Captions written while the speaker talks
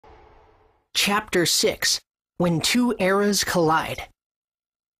Chapter 6, When Two Eras Collide.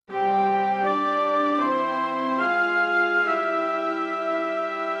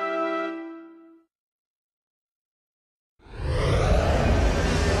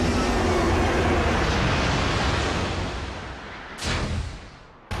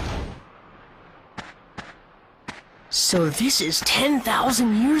 So this is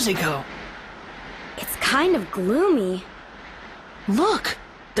 10,000 years ago. It's kind of gloomy. Look,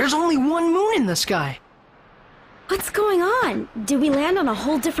 there's only one moon in the sky. What's going on? Did we land on a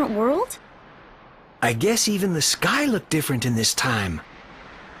whole different world? I guess even the sky looked different in this time.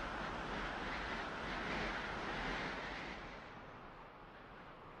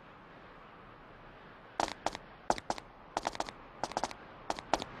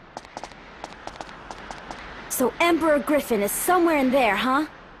 So Emperor Griffin is somewhere in there, huh?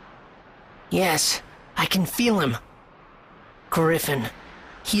 Yes, I can feel him. Griffin.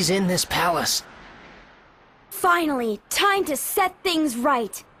 He's in this palace. Finally, time to set things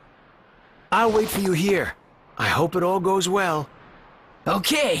right. I'll wait for you here. I hope it all goes well.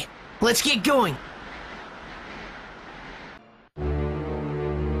 Okay, let's get going.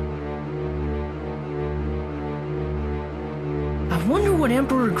 I wonder what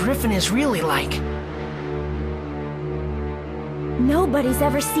Emperor Griffin is really like. Nobody's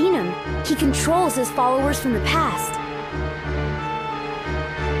ever seen him. He controls his followers from the past.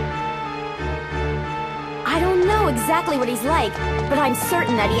 I don't know exactly what he's like, but I'm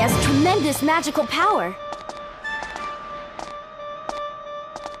certain that he has tremendous magical power.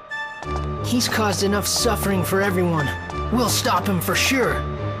 He's caused enough suffering for everyone. We'll stop him for sure.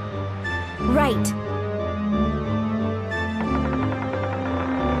 Right.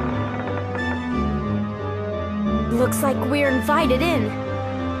 Looks like we're invited in.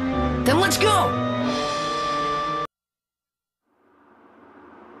 Then let's go!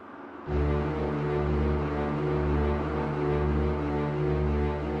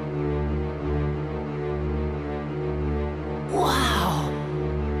 Wow!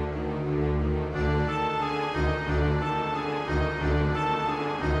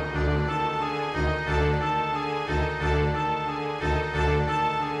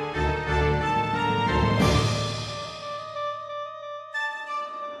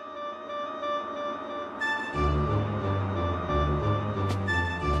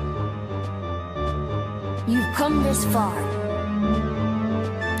 You've come this far.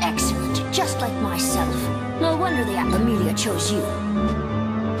 Excellent, just like myself. No wonder the Amelia chose you.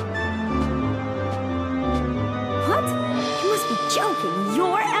 What? You must be joking.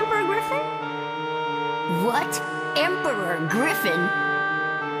 You're Emperor Griffin? What? Emperor Griffin?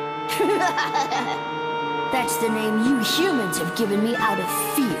 That's the name you humans have given me out of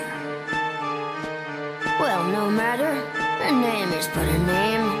fear. Well, no matter. A name is but a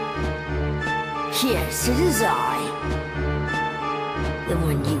name. Yes, it is I. The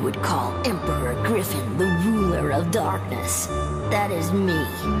one you would call Emperor Griffin, the ruler of darkness. That is me.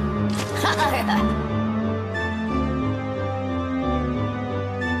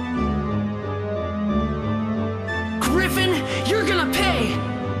 Griffin, you're gonna pay!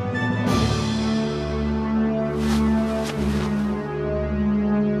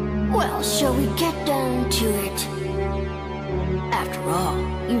 Well, shall we get down to it? After all,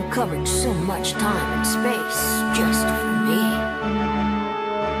 you've covered so much time and space just for me.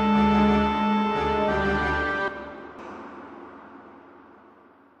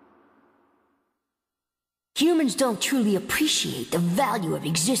 Humans don't truly appreciate the value of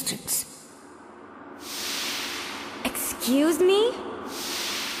existence. Excuse me?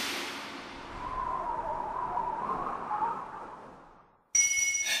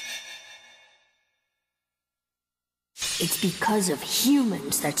 It's because of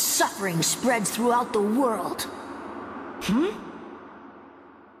humans that suffering spreads throughout the world.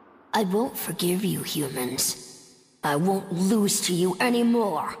 I won't forgive you, humans. I won't lose to you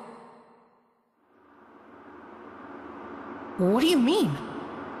anymore. What do you mean?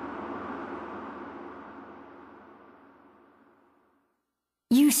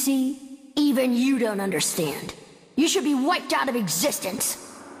 You see, even you don't understand. You should be wiped out of existence.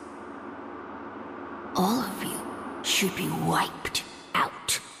 All of you should be wiped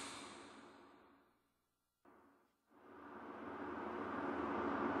out.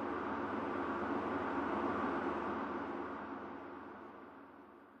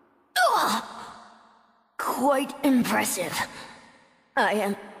 Ugh! Quite impressive. I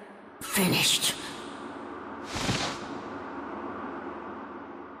am finished.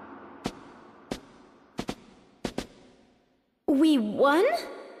 We won?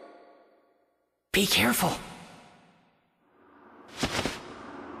 Be careful.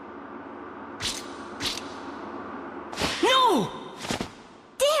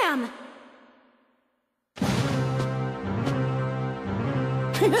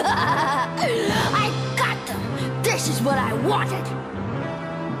 I got them! This is what I wanted!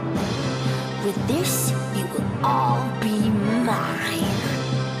 With this, you will all be mine.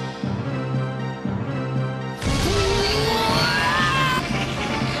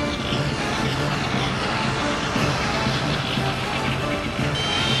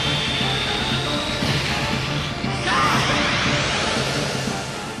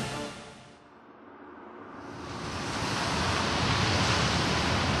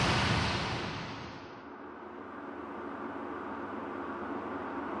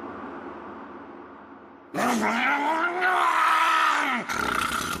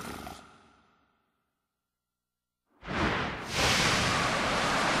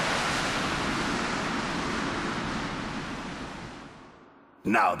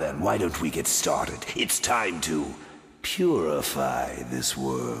 Now then, why don't we get started? It's time to purify this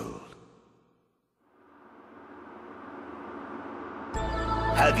world.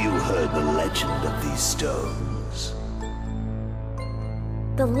 Have you heard the legend of these stones?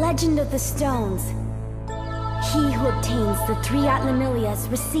 The legend of the stones. He who obtains the 3 Atlamilias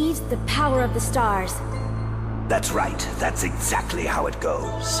receives the power of the stars. That's right. That's exactly how it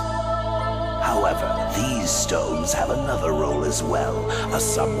goes. However, these stones have another role as well. A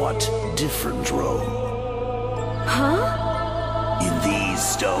somewhat different role. Huh? In these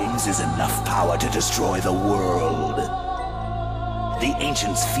stones is enough power to destroy the world. The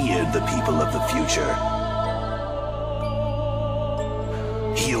ancients feared the people of the future.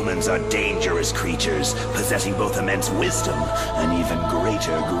 Humans are dangerous creatures, possessing both immense wisdom and even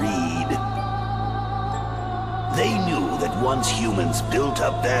greater greed. They knew that once humans built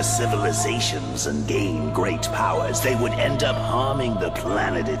up their civilizations and gained great powers, they would end up harming the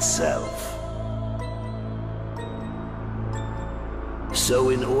planet itself. So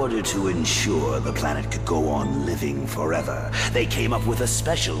in order to ensure the planet could go on living forever, they came up with a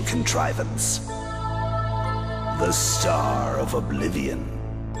special contrivance. The Star of Oblivion.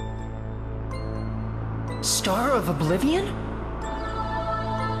 Star of Oblivion?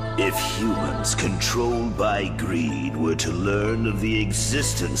 If humans controlled by greed were to learn of the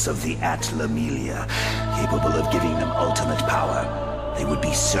existence of the Atlamilia, capable of giving them ultimate power, they would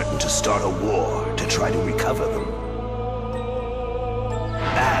be certain to start a war to try to recover them.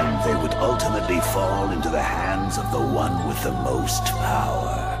 And they would ultimately fall into the hands of the one with the most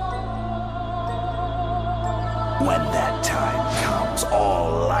power. When that time comes,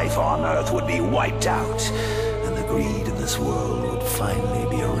 all life on Earth would be wiped out, and the greed in this world would finally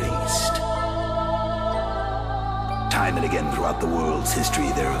be erased. Time and again throughout the world's history,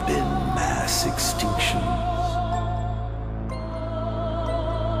 there have been mass extinctions.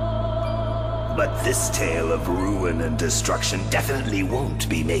 But this tale of ruin and destruction definitely won't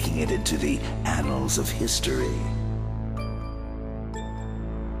be making it into the annals of history.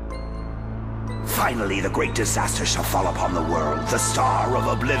 Finally, the great disaster shall fall upon the world. The Star of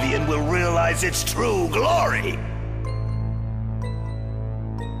Oblivion will realize its true glory.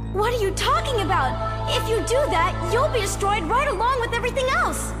 What are you talking about? If you do that, you'll be destroyed right along with everything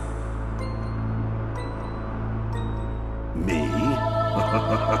else. Me?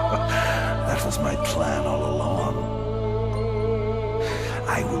 That was my plan all along.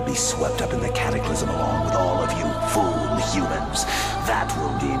 I will be swept up in the cataclysm along with all of you fool humans. That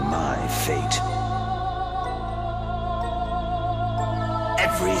will be my fate.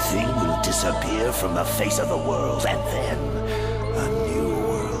 Everything will disappear from the face of the world, and then a new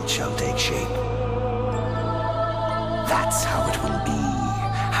world shall take shape. That's how it will be,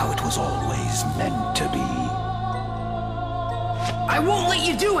 how it was always meant to be. I won't let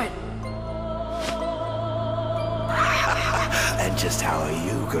you do it! And just how are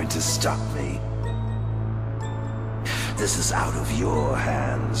you going to stop me? This is out of your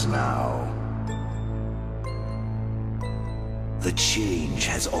hands now. The change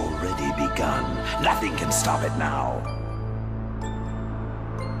has already begun. Nothing can stop it now.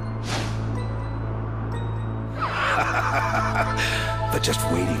 But just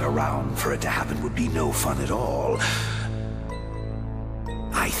waiting around for it to happen would be no fun at all.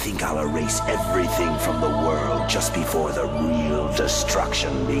 I think I'll erase everything from the world just before the real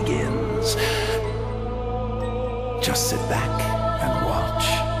destruction begins. Just sit back and watch.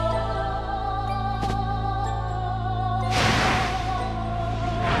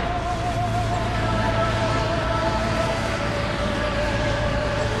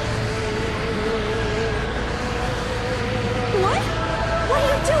 What? What are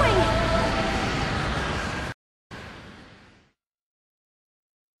you doing?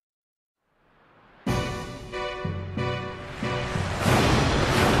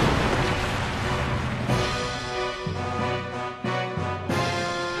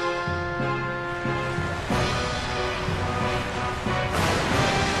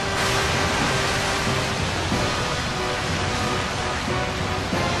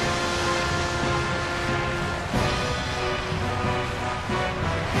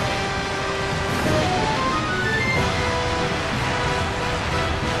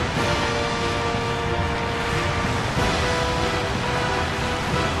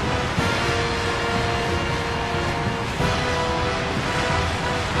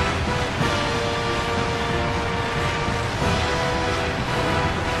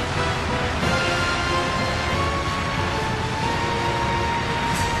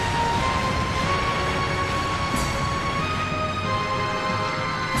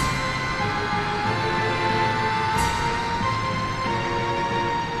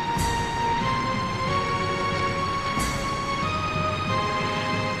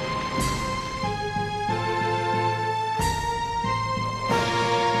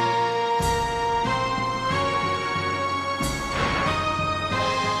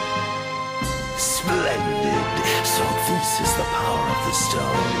 Splendid. So this is the power of the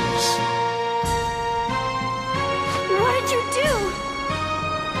stones. What did you do?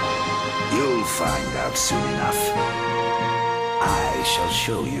 You'll find out soon enough. I shall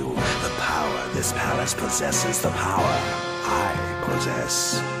show you the power this palace possesses, the power I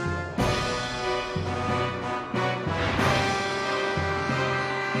possess.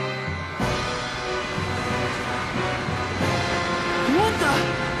 What the?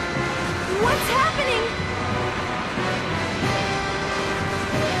 What's happening?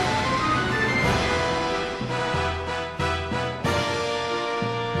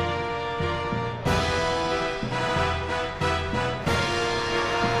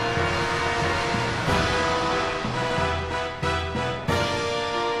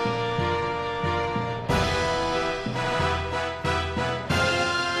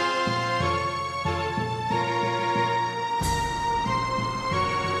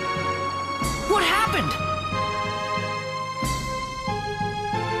 What happened?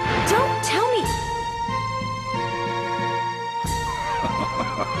 Don't tell me.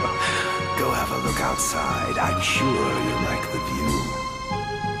 Go have a look outside. I'm sure you'll like the view.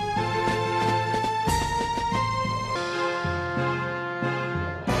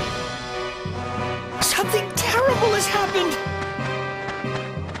 Something terrible has happened!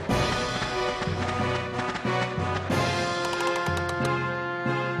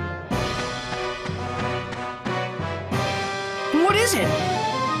 What is it?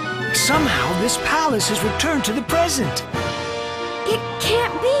 Somehow this palace has returned to the present. It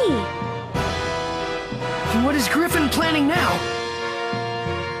can't be. What is Griffin planning now?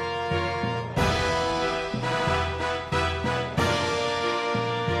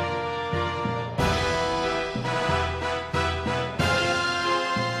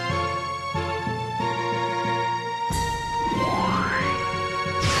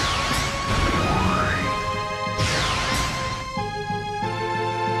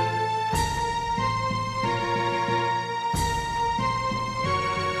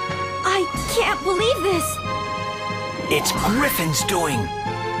 I can't believe this. It's Griffin's doing.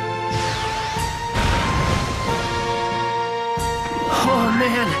 Oh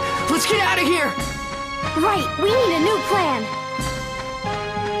man, let's get out of here! Right, we need a new plan.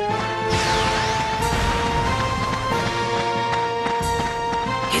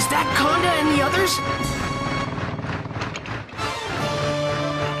 Is that Conda and the others?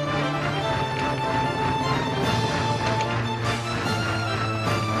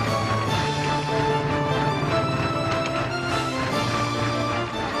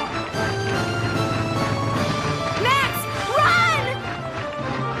 Max, run!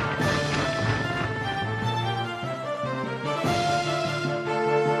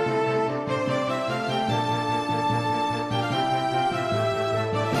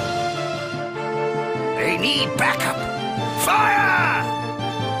 They need backup. Fire!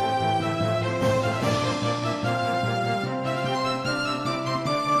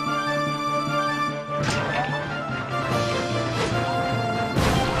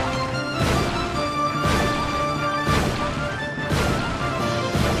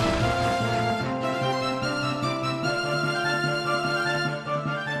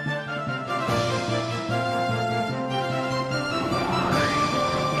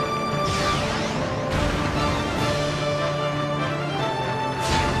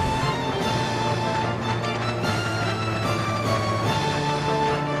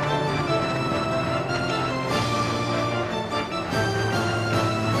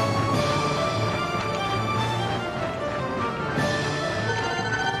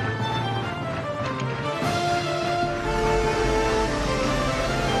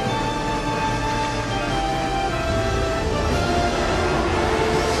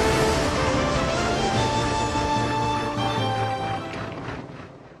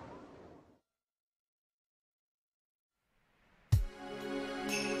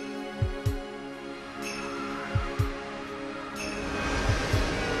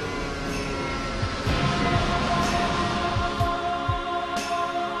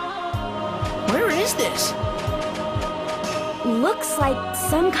 Where is this? Looks like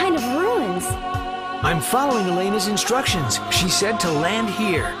some kind of ruins. I'm following Elena's instructions. She said to land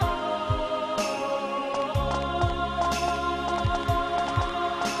here.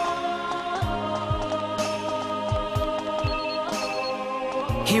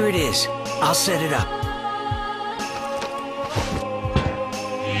 Here it is. I'll set it up.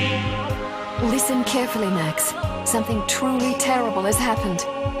 Listen carefully, Max. Something truly terrible has happened.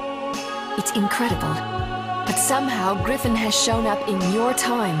 It's incredible, but somehow Griffin has shown up in your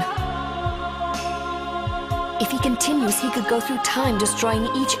time. If he continues, he could go through time, destroying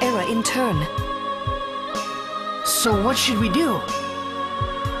each era in turn. So what should we do?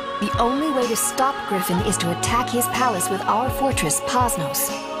 The only way to stop Griffin is to attack his palace with our fortress, Pasnos.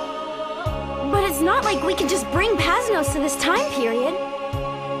 But it's not like we can just bring Pasnos to this time period.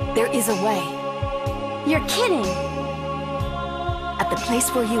 There is a way. You're kidding. At the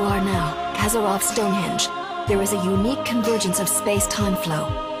place where you are now, Kazarov Stonehenge, there is a unique convergence of space-time flow.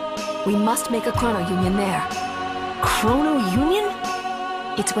 We must make a chrono-union there. Chrono-union?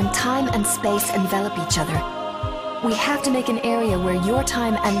 It's when time and space envelop each other. We have to make an area where your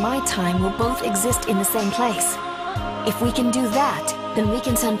time and my time will both exist in the same place. If we can do that, then we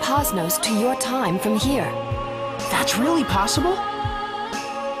can send Pasnos to your time from here. That's really possible?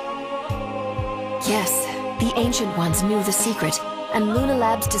 Yes, the Ancient Ones knew the secret, and Luna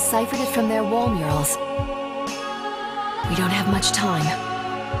Labs deciphered it from their wall murals. We don't have much time.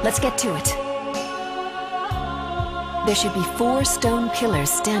 Let's get to it. There should be 4 stone pillars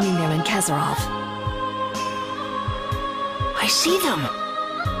standing there in Kazarov. I see them!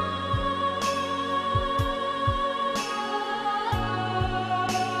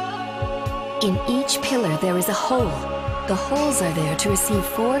 In each pillar there is a hole. The holes are there to receive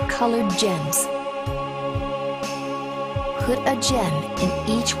 4 colored gems. Put a gem in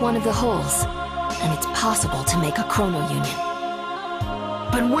each one of the holes, and it's possible to make a chrono-union.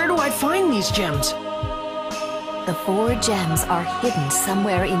 But where do I find these gems? The 4 gems are hidden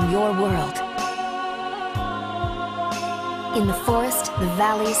somewhere in your world. In the forest, the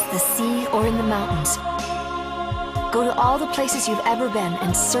valleys, the sea, or in the mountains. Go to all the places you've ever been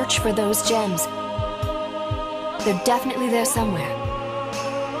and search for those gems. They're definitely there somewhere.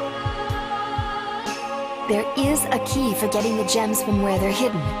 There is a key for getting the gems from where they're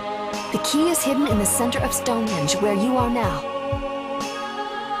hidden. The key is hidden in the center of Stonehenge, where you are now.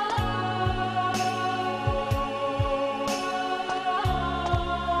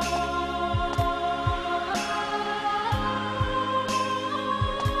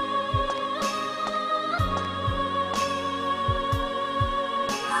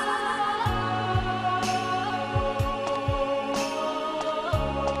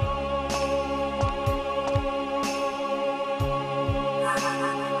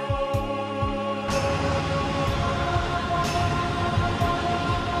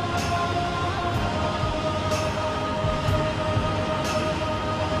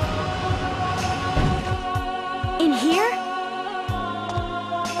 In here?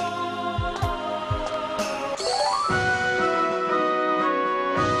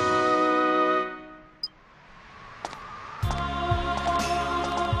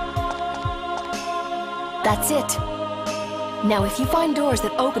 That's it. Now, if you find doors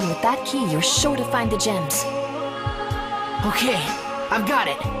that open with that key, you're sure to find the gems. Okay, I've got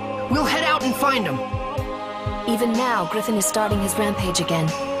it. We'll head out and find them. Even now, Griffin is starting his rampage again.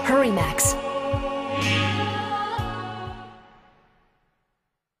 Hurry, Max.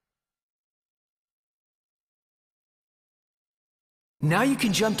 Now you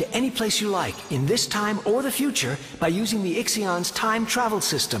can jump to any place you like, in this time or the future, by using the Ixion's time travel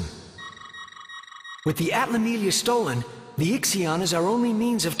system. With the Atlamelia stolen, the Ixion is our only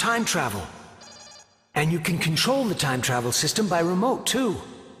means of time travel. And you can control the time travel system by remote, too.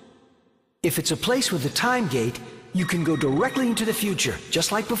 If it's a place with a time gate, you can go directly into the future,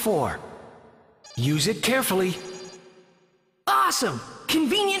 just like before. Use it carefully. Awesome!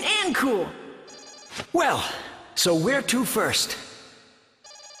 Convenient and cool! Well, so where to first?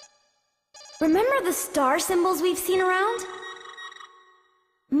 Remember the star symbols we've seen around?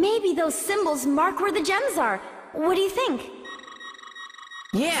 Maybe those symbols mark where the gems are. What do you think?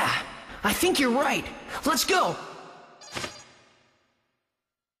 Yeah, I think you're right. Let's go!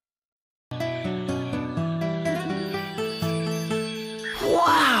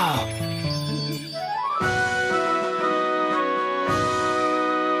 Wow!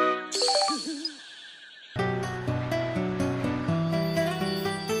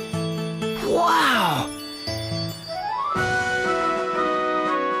 Wow!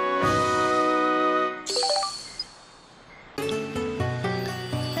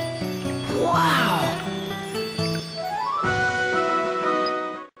 Wow!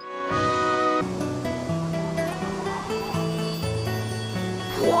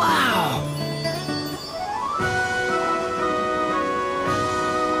 Wow!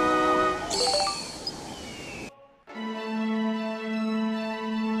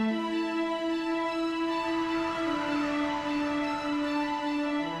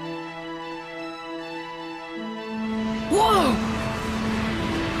 Whoa!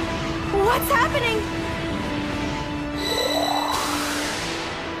 What's happening?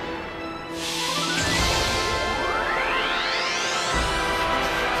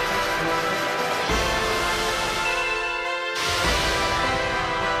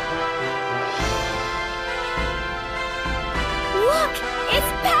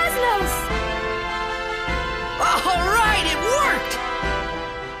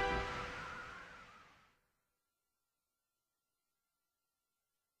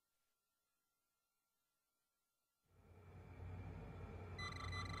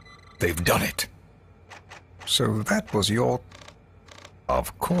 They've done it. So that was your...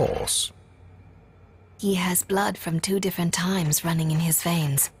 Of course. He has blood from 2 different times running in his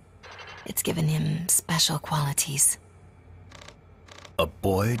veins. It's given him special qualities. A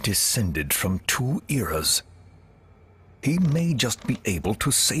boy descended from 2 eras. He may just be able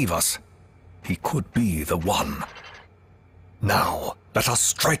to save us. He could be the one. Now, let us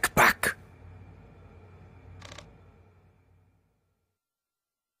strike back.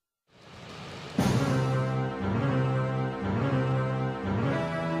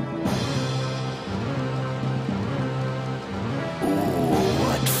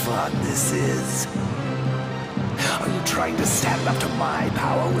 This is. Are you trying to stand up to my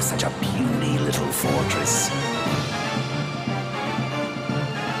power with such a puny little fortress?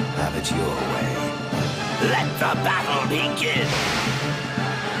 Have it your way. Let the battle begin!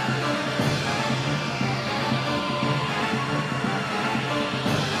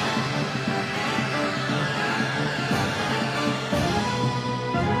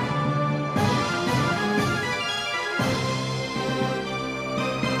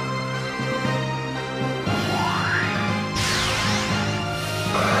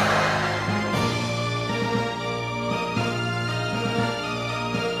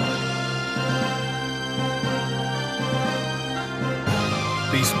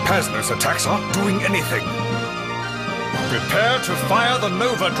 These Pasnos attacks aren't doing anything. Prepare to fire the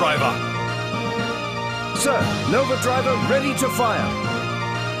Nova Driver. Sir, Nova Driver ready to fire.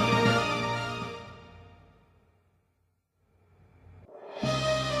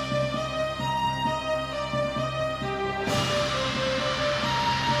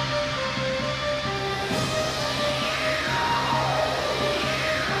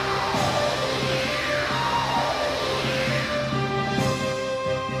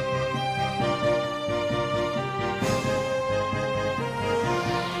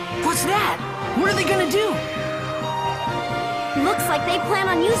 What's that? What are they gonna do? Looks like they plan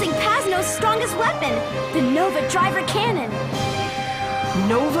on using Pasno's strongest weapon, the Nova Driver Cannon.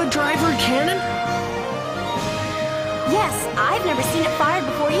 Nova Driver Cannon? Yes, I've never seen it fired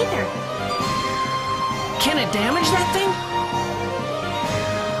before either. Can it damage that thing?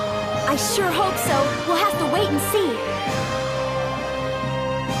 I sure hope so. We'll have to wait and see.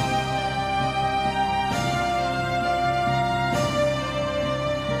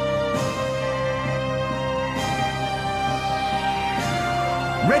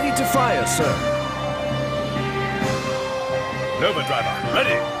 Ready to fire, sir. Nova Driver,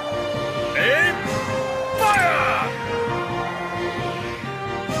 ready. Aim, fire!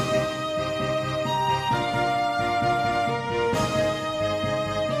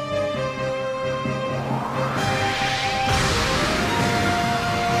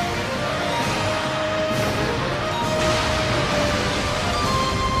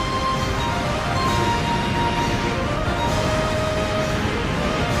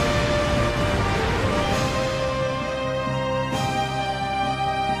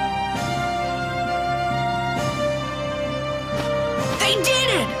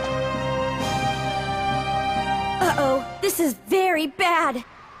 Uh-oh, this is very bad.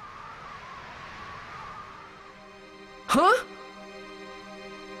 Huh?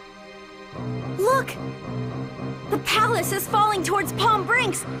 Look! The palace is falling towards Palm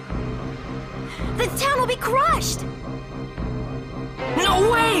Brinks. The town will be crushed.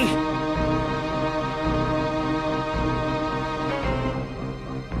 No way!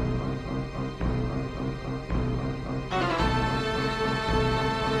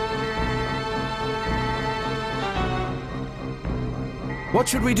 What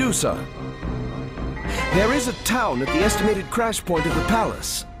should we do, sir? There is a town at the estimated crash point of the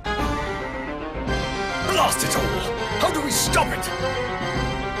palace. Blast it all! How do we stop it?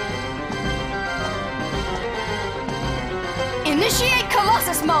 Initiate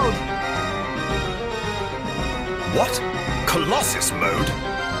Colossus mode! What? Colossus mode?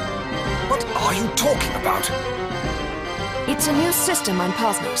 What are you talking about? It's a new system on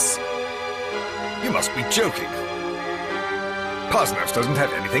Pasnos. You must be joking. Pasnos doesn't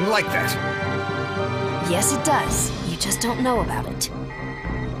have anything like that. Yes, it does. You just don't know about it.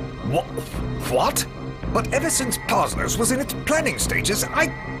 What? But ever since Pasnos was in its planning stages,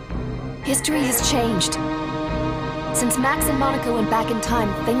 History has changed. Since Max and Monica went back in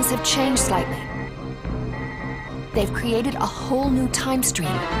time, things have changed slightly. They've created a whole new time stream.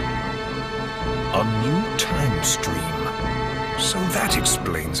 A new time stream. So that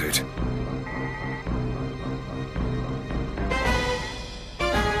explains it.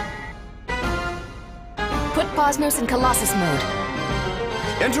 Put Pasnos in Colossus mode.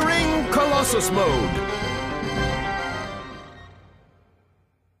 Entering Colossus mode.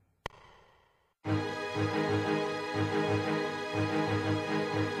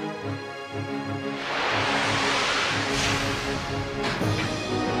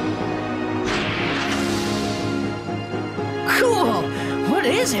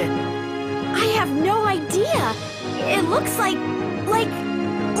 is it? I have no idea. It looks like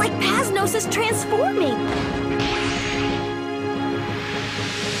Pasnos is transforming.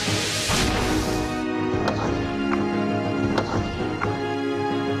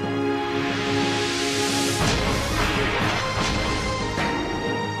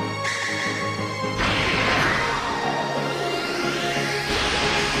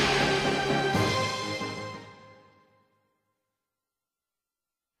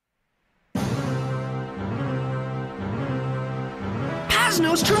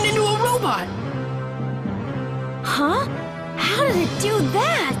 Pasnos turned into a robot! Huh? How did it do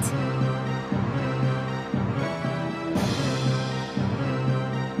that?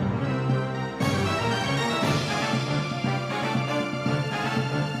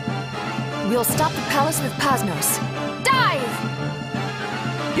 We'll stop the palace with Pasnos.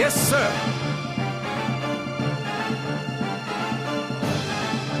 Dive! Yes, sir.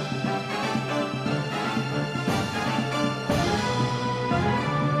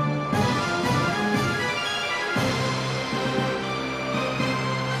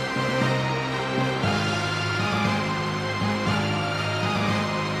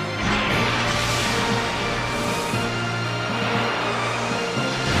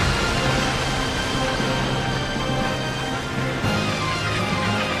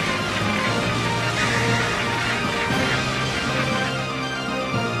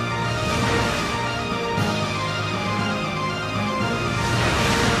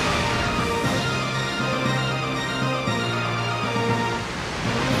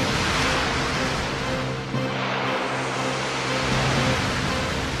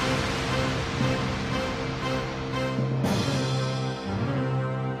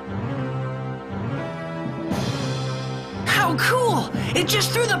 How cool! It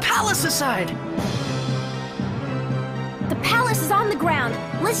just threw the palace aside! The palace is on the ground.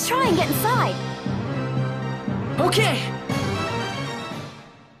 Let's try and get inside. Okay!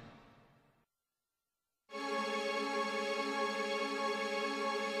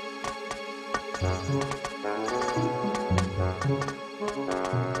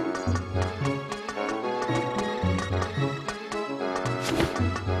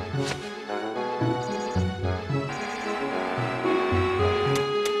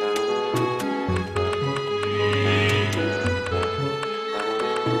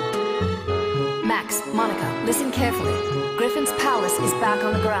 Max, Monica, listen carefully. Griffin's palace is back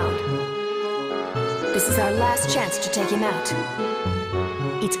on the ground. This is our last chance to take him out.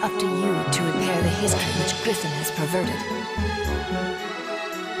 It's up to you to repair the history which Griffin has perverted.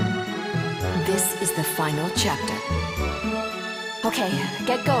 This is the final chapter. Okay,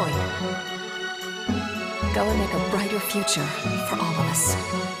 get going. Go and make a brighter future for all of us.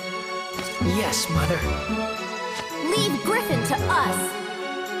 Yes, Mother. Leave Griffin to us.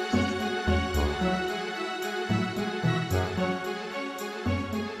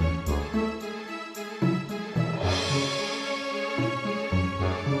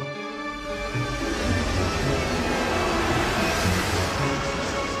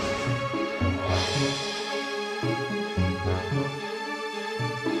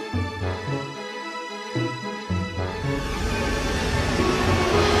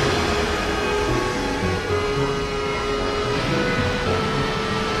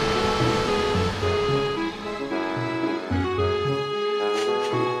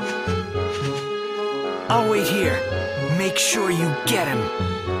 I'll wait here. Make sure you get him.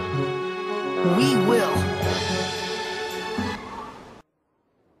 We will.